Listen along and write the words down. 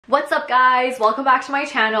What's up guys? Welcome back to my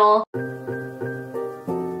channel.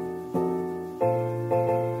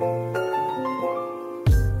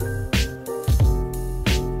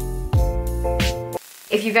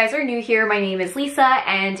 If you guys are new here, my name is Lisa,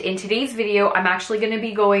 and in today's video, I'm actually going to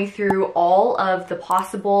be going through all of the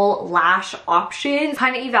possible lash options,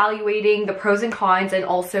 kind of evaluating the pros and cons and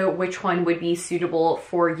also which one would be suitable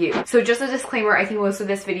for you. So just a disclaimer, I think most of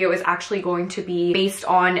this video is actually going to be based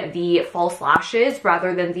on the false lashes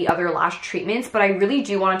rather than the other lash treatments, but I really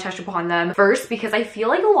do want to touch upon them first because I feel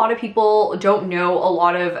like a lot of people don't know a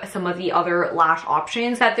lot of some of the other lash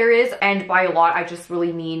options that there is, and by a lot, I just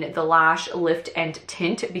really mean the lash lift and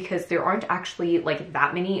tint, because there aren't actually like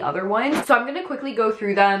that many other ones. So I'm going to quickly go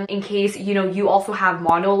through them in case, you know, you also have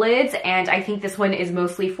monolids, and I think this one is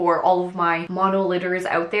mostly for all of my monolidders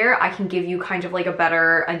out there. I can give you kind of like a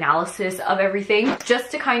better analysis of everything.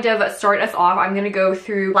 Just to kind of start us off, I'm going to go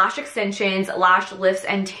through lash extensions, lash lifts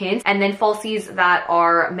and tints, and then falsies that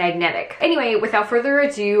are magnetic. Anyway, without further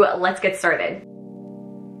ado, let's get started.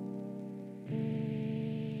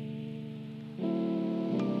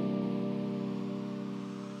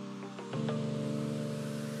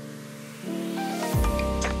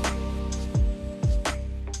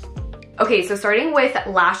 Okay, so starting with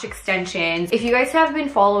lash extensions, if you guys have been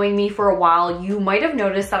following me for a while, you might have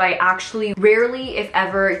noticed that I actually rarely, if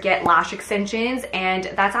ever, get lash extensions, and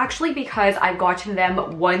that's actually because I've gotten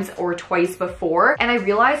them once or twice before, and I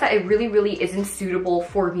realized that it really isn't suitable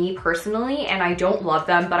for me personally, and I don't love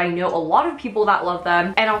them, but I know a lot of people that love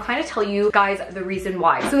them, and I'll kind of tell you guys the reason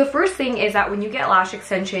why. So the first thing is that when you get lash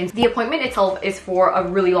extensions, the appointment itself is for a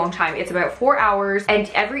really long time. It's about 4 hours, and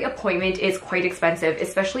every appointment is quite expensive,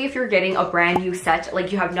 especially if you're getting a brand new set,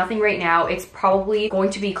 like you have nothing right now. It's probably going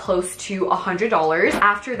to be close to $100.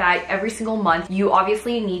 After that, every single month, you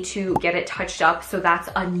obviously need to get it touched up. So that's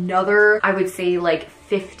another, I would say, like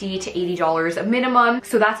 $50 to $80 minimum.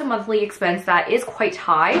 So that's a monthly expense that is quite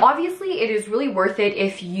high. Obviously, it is really worth it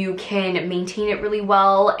if you can maintain it really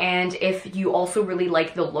well and if you also really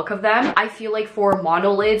like the look of them. I feel like for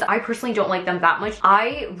monolids, I personally don't like them that much.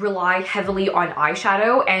 I rely heavily on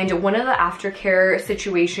eyeshadow, and one of the aftercare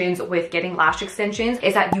situations with getting lash extensions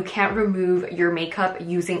is that you can't remove your makeup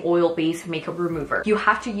using oil-based makeup remover. You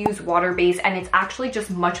have to use water-based, and it's actually just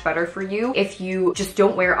much better for you if you just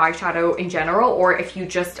don't wear eyeshadow in general, or if you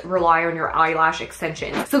just rely on your eyelash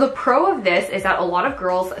extensions. So the pro of this is that a lot of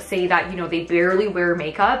girls say that, you know, they barely wear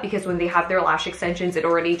makeup because when they have their lash extensions, it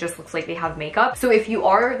already just looks like they have makeup. So if you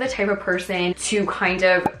are the type of person to kind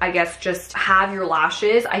of, I guess, just have your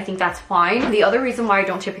lashes, I think that's fine. The other reason why I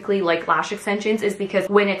don't typically like lash extensions is because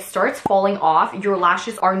when it starts falling off, your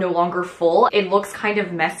lashes are no longer full. It looks kind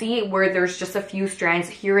of messy where there's just a few strands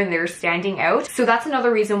here and there standing out. So that's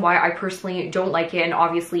another reason why I personally don't like it, and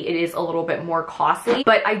obviously it is a little bit more costly.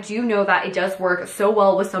 But I do know that it does work so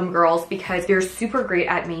well with some girls because they're super great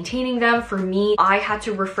at maintaining them. For me, I had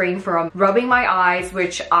to refrain from rubbing my eyes,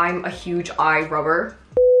 which I'm a huge eye rubber.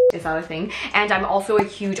 Is that a thing? And I'm also a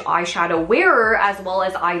huge eyeshadow wearer as well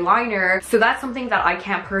as eyeliner. So that's something that I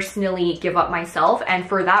can't personally give up myself. And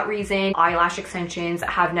for that reason, eyelash extensions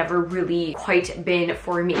have never really quite been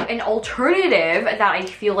for me. An alternative that I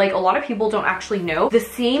feel like a lot of people don't actually know, the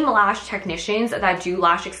same lash technicians that do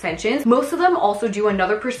lash extensions, most of them also do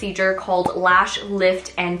another procedure called lash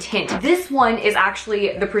lift and tint. This one is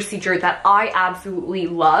actually the procedure that I absolutely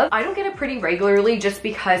love. I don't get it pretty regularly just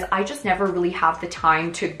because I just never really have the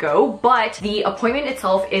time to go, but the appointment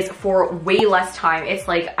itself is for way less time. It's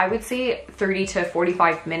like, I would say 30 to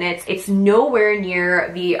 45 minutes. It's nowhere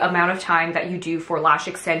near the amount of time that you do for lash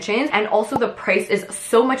extensions, and also the price is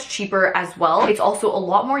so much cheaper as well. It's also a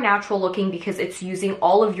lot more natural looking because it's using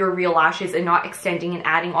all of your real lashes and not extending and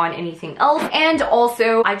adding on anything else. And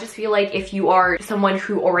also, I just feel like if you are someone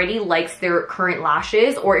who already likes their current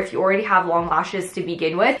lashes, or if you already have long lashes to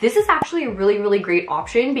begin with, this is actually a really great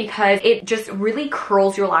option because it just really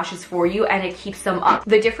curls your lashes for you and it keeps them up.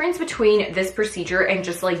 The difference between this procedure and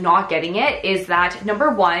just like not getting it is that, number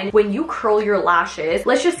one, when you curl your lashes,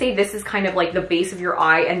 let's just say this is kind of like the base of your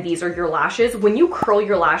eye and these are your lashes. When you curl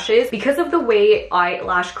your lashes, because of the way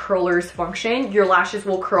eyelash curlers function, your lashes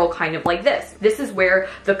will curl kind of like this. This is where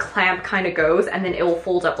the clamp kind of goes, and then it will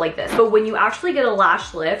fold up like this. But when you actually get a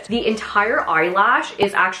lash lift, the entire eyelash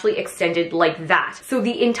is actually extended like that. So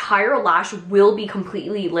the entire lash will be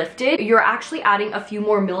completely lifted. You're actually adding a few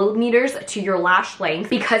more more millimeters to your lash length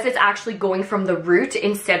because it's actually going from the root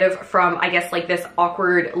instead of from, I guess, like this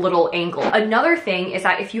awkward little angle. Another thing is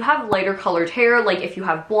that if you have lighter colored hair, like if you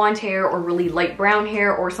have blonde hair or really light brown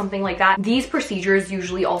hair or something like that, these procedures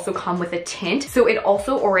usually also come with a tint. So it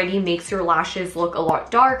also already makes your lashes look a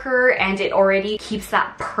lot darker, and it already keeps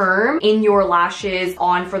that perm in your lashes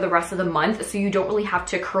on for the rest of the month. So you don't really have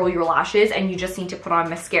to curl your lashes, and you just need to put on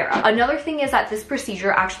mascara. Another thing is that this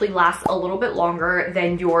procedure actually lasts a little bit longer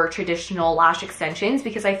than your traditional lash extensions,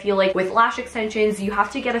 because I feel like with lash extensions, you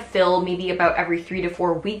have to get a fill maybe about every 3 to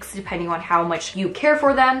 4 weeks, depending on how much you care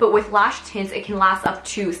for them. But with lash tints, it can last up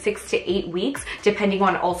to 6 to 8 weeks, depending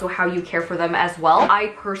on also how you care for them as well. I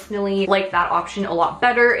personally like that option a lot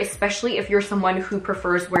better, especially if you're someone who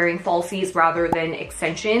prefers wearing falsies rather than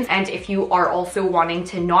extensions, and if you are also wanting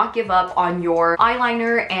to not give up on your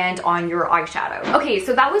eyeliner and on your eyeshadow. Okay,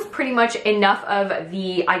 so that was pretty much enough of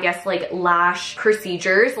the, I guess, like lash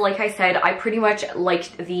procedures. Like I said, I pretty much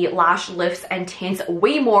liked the lash lifts and tints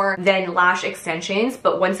way more than lash extensions,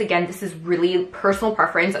 but once again, this is really personal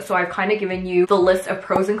preference, so I've kind of given you the list of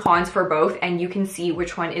pros and cons for both, and you can see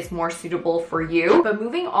which one is more suitable for you. But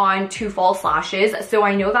moving on to false lashes, so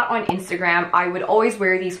I know that on Instagram I would always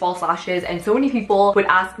wear these false lashes, and so many people would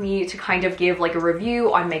ask me to kind of give like a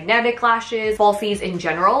review on magnetic lashes, falsies in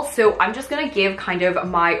general, so I'm just gonna give kind of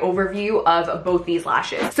my overview of both these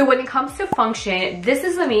lashes. So when it comes to function, this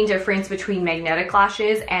is the main difference between magnetic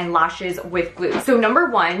lashes and lashes with glue. So number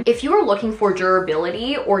one, if you are looking for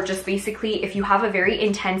durability, or just basically if you have a very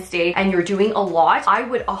intense day and you're doing a lot, I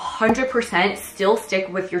would 100% still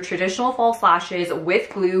stick with your traditional false lashes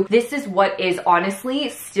with glue. This is what is honestly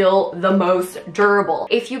still the most durable.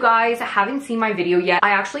 If you guys haven't seen my video yet,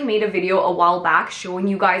 I actually made a video a while back showing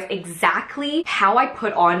you guys exactly how I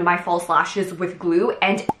put on my false lashes with glue,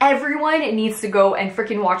 and everyone needs to go and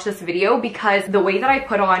freaking watch this video, because the way that I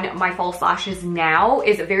put on my false lashes now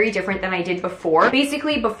is very different than I did before.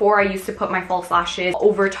 Basically, before I used to put my false lashes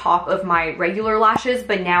over top of my regular lashes,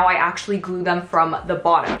 but now I actually glue them from the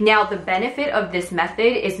bottom. Now, the benefit of this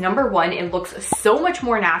method is, number one, it looks so much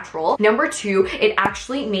more natural. Number two, it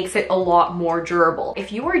actually makes it a lot more durable.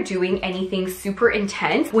 If you are doing anything super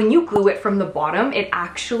intense, when you glue it from the bottom, it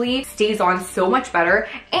actually stays on so much better,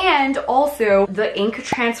 and also the ink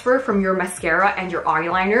transfer from your mascara and your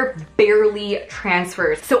eyeliner barely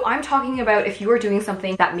transfers. So I'm talking about if you are doing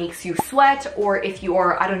something that makes you sweat, or if you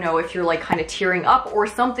are, I don't know, if you're like kind of tearing up or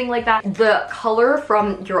something like that, the color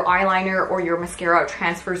from your eyeliner or your mascara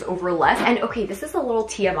transfers over less. And okay, this is a little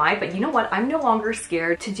TMI, but you know what? I'm no longer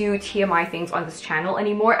scared to do TMI things on this channel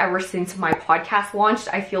anymore. Ever since my podcast launched,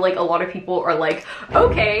 I feel like a lot of people are like,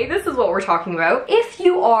 okay, this is what we're talking about. If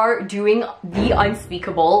you are doing the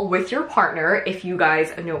unspeakable with your partner, if you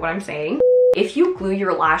guys know what I'm saying, if you glue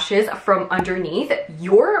your lashes from underneath,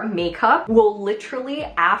 your makeup will literally,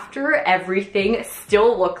 after everything,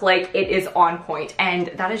 still look like it is on point. And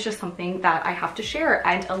that is just something that I have to share,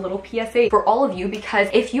 and a little PSA for all of you, because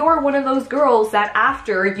if you are one of those girls that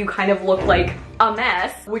after you kind of look like a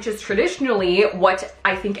mess, which is traditionally what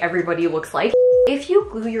I think everybody looks like, if you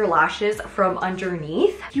glue your lashes from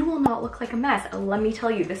underneath, you will not look like a mess. Let me tell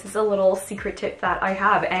you, this is a little secret tip that I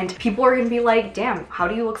have, and people are gonna be like, damn, how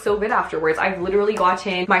do you look so good afterwards? I've literally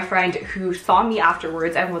gotten my friend who saw me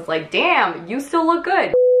afterwards and was like, damn, you still look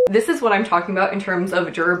good. This is what I'm talking about in terms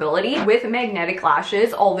of durability. With magnetic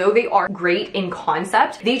lashes, although they are great in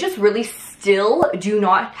concept, they just really still do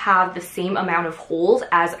not have the same amount of holes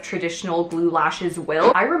as traditional glue lashes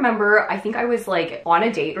will. I remember, I think I was like on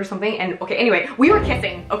a date or something, and okay, anyway, we were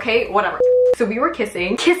kissing, okay, whatever. So we were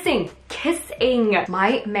kissing.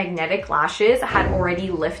 My magnetic lashes had already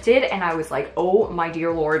lifted, and I was like, oh my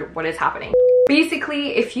dear Lord, what is happening?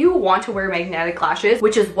 Basically, if you want to wear magnetic lashes,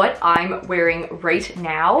 which is what I'm wearing right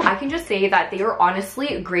now, I can just say that they are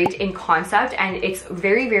honestly great in concept, and it's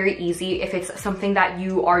very, very easy if it's something that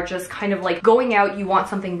you are just kind of like going out, you want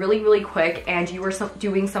something really, really quick, and you are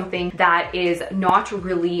doing something that is not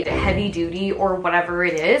really heavy duty or whatever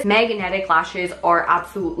it is. Magnetic lashes are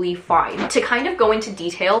absolutely fine. To kind of go into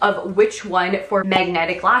detail of which one for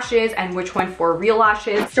magnetic lashes and which one for real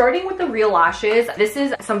lashes, starting with the real lashes, this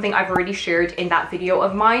is something I've already shared in that video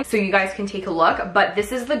of mine, so you guys can take a look, but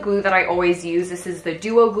this is the glue that I always use. This is the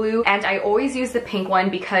duo glue, and I always use the pink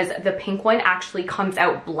one because the pink one actually comes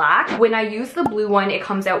out black. When I use the blue one, it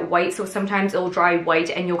comes out white, so sometimes it'll dry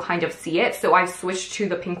white and you'll kind of see it, so I've switched to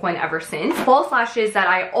the pink one ever since. False lashes that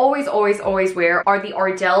I always wear are the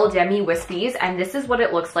Ardell Demi Wispies, and this is what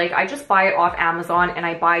it looks like. I just buy it off Amazon, and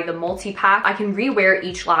I buy the multi-pack. I can rewear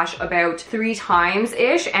each lash about 3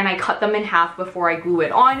 times-ish, and I cut them in half before I glue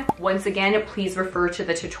it on. Once again, please refer to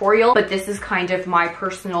the tutorial, but this is kind of my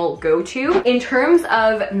personal go-to. In terms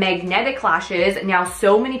of magnetic lashes, now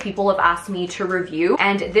so many people have asked me to review,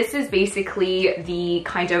 and this is basically the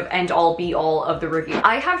kind of end all be all of the review.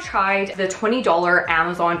 I have tried the $20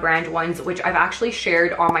 Amazon brand ones, which I've actually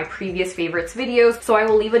shared on my previous favorites videos, so I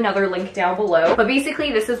will leave another link down below. But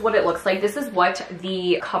basically this is what it looks like. This is what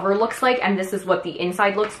the cover looks like, and this is what the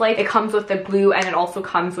inside looks like. It comes with the glue, and it also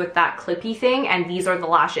comes with that clippy thing, and these are the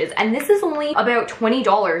lashes. And this is only about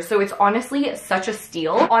 $20, so it's honestly such a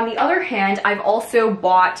steal. On the other hand, I've also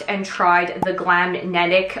bought and tried the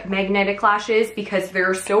GLAMNETIC magnetic lashes because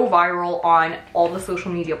they're so viral on all the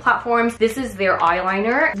social media platforms. This is their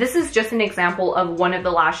eyeliner. This is just an example of one of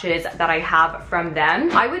the lashes that I have from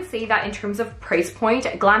them. I would say that in terms of price point,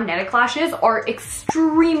 GLAMNETIC lashes are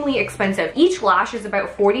extremely expensive. Each lash is about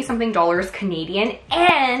 40 something dollars Canadian,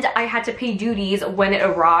 and I had to pay duties when it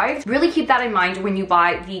arrived. Really keep that in mind when you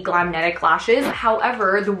buy the GLAMNETIC lashes.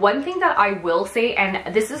 However, the one thing that I will say,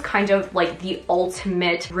 and this is kind of like the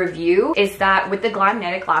ultimate review, is that with the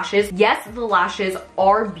GLAMNETIC lashes, yes, the lashes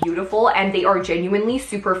are beautiful and they are genuinely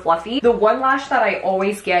super fluffy. The one lash that I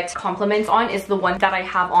always get compliments on is the one that I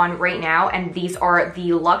have on right now, and these are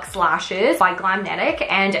the Luxe lashes by GLAMNETIC,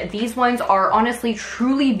 and these ones are honestly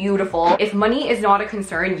truly beautiful. If money is not a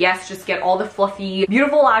concern, yes, just get all the fluffy,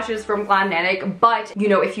 beautiful lashes from GLAMNETIC, but you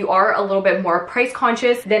know, if you are a little bit more price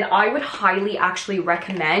conscious, then I would highly actually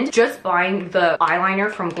recommend just buying the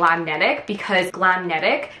eyeliner from GLAMNETIC, because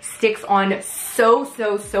GLAMNETIC sticks on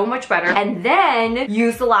so much better, and then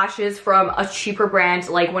use the lashes from a cheaper brand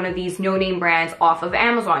like one of these no-name brands off of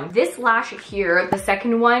Amazon. This lash here, the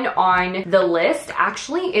second one on the list,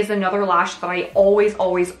 actually is another lash that I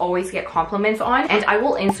always get compliments on, and I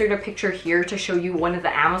will insert a picture here to show you one of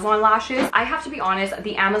the Amazon lashes. I have to be honest,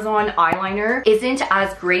 the Amazon eyeliner isn't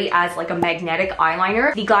as great as like a magnetic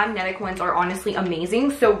eyeliner. The GLAMNETIC ones are honestly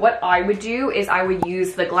amazing, so what I would do is I would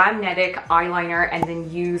use the GLAMNETIC eyeliner and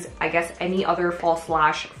then use, I guess, any other false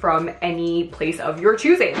lash from any place of your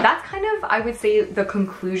choosing. That's kind of, I would say, the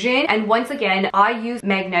conclusion. And once again, I use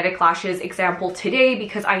magnetic lashes example today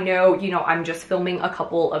because I know, you know, I'm just filming a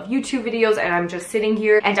couple of YouTube videos and I'm just sitting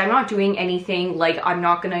here and I'm not doing anything, like I'm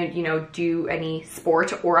not gonna, you know, do any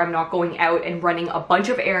sport, or I'm not going out and running a bunch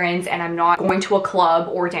of errands, and I'm not going to a club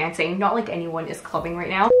or dancing. Not like anyone is clubbing right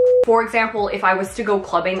now. For example, if I was to go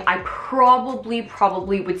clubbing, I probably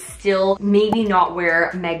would still maybe not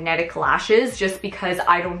wear magnetic lashes, just because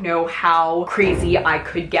I don't know how crazy I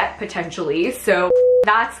could get potentially. So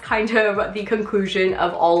that's kind of the conclusion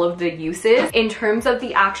of all of the uses. In terms of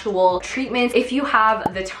the actual treatments, if you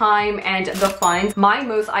have the time and the funds, my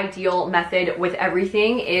most ideal method with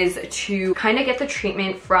everything is to kind of get the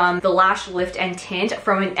treatment from the lash lift and tint.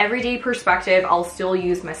 From an everyday perspective, I'll still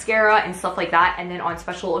use mascara and stuff like that, and then on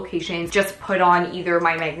special occasions just put on either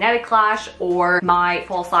my magnetic lash or my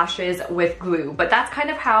false lashes with glue. But that's kind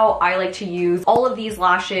of how I like to use all of these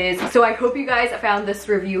lashes. So I hope you guys found this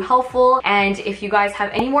review helpful, and if you guys have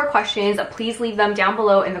any more questions, please leave them down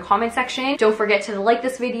below in the comment section. Don't forget to like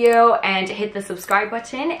this video and hit the subscribe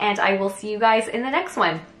button, and I will see you guys in the next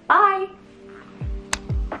one. Bye!